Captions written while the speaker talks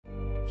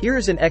Here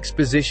is an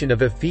exposition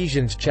of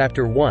Ephesians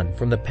chapter 1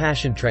 from the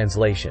Passion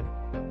Translation.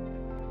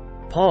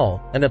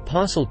 Paul, an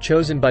apostle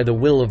chosen by the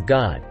will of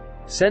God,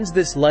 sends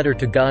this letter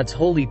to God's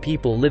holy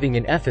people living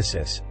in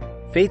Ephesus,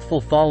 faithful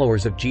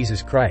followers of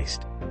Jesus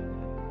Christ.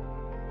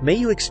 May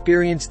you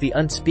experience the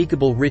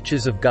unspeakable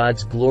riches of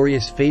God's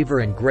glorious favor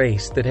and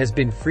grace that has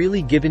been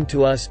freely given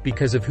to us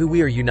because of who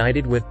we are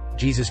united with,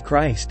 Jesus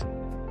Christ.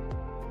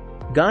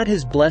 God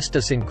has blessed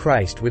us in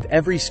Christ with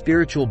every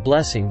spiritual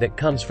blessing that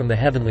comes from the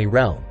heavenly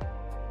realm.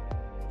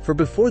 For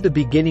before the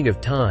beginning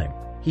of time,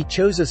 He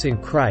chose us in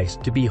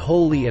Christ to be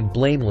holy and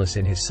blameless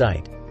in His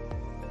sight.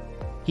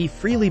 He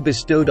freely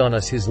bestowed on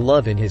us His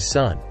love in His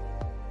Son.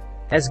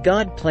 As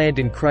God planned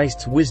in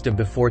Christ's wisdom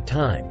before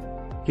time,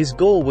 His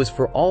goal was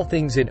for all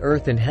things in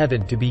earth and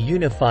heaven to be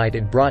unified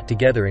and brought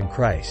together in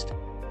Christ.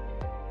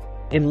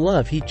 In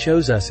love He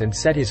chose us and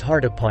set His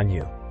heart upon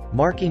you,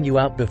 marking you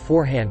out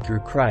beforehand through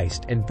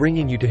Christ and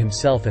bringing you to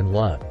Himself in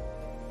love.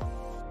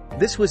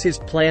 This was His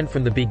plan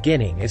from the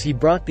beginning as He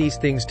brought these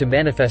things to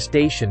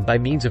manifestation by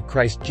means of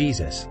Christ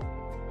Jesus.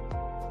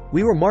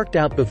 We were marked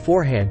out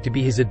beforehand to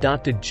be His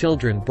adopted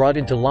children brought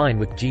into line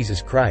with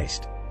Jesus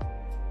Christ.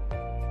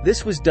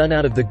 This was done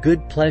out of the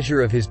good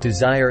pleasure of His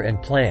desire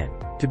and plan,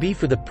 to be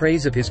for the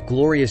praise of His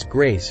glorious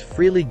grace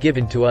freely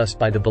given to us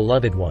by the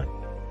Beloved One.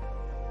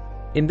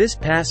 In this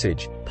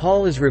passage,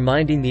 Paul is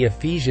reminding the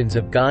Ephesians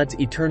of God's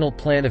eternal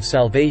plan of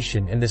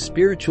salvation and the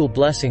spiritual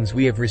blessings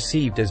we have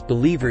received as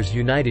believers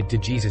united to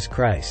Jesus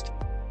Christ.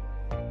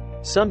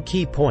 Some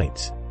key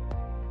points.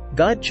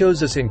 God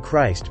chose us in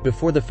Christ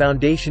before the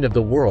foundation of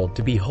the world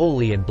to be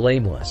holy and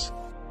blameless.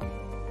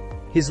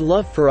 His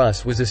love for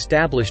us was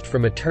established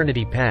from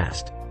eternity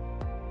past.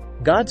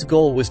 God's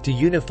goal was to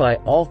unify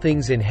all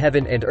things in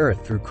heaven and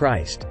earth through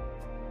Christ.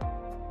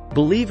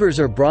 Believers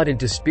are brought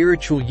into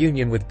spiritual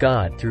union with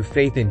God through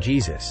faith in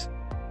Jesus.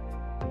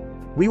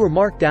 We were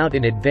marked out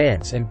in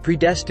advance and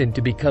predestined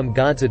to become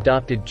God's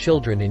adopted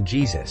children in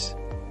Jesus.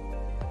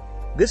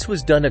 This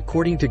was done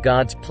according to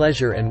God's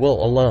pleasure and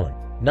will alone,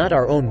 not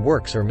our own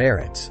works or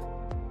merits.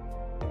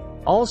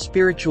 All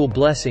spiritual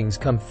blessings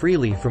come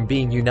freely from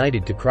being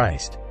united to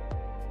Christ.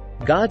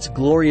 God's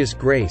glorious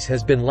grace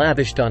has been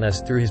lavished on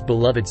us through His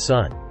beloved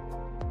Son.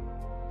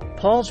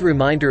 Paul's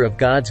reminder of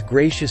God's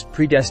gracious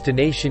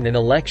predestination and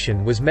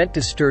election was meant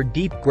to stir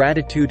deep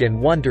gratitude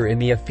and wonder in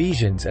the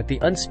Ephesians at the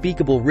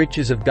unspeakable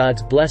riches of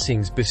God's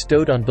blessings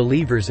bestowed on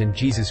believers in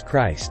Jesus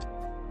Christ.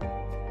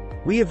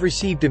 We have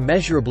received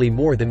immeasurably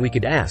more than we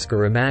could ask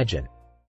or imagine.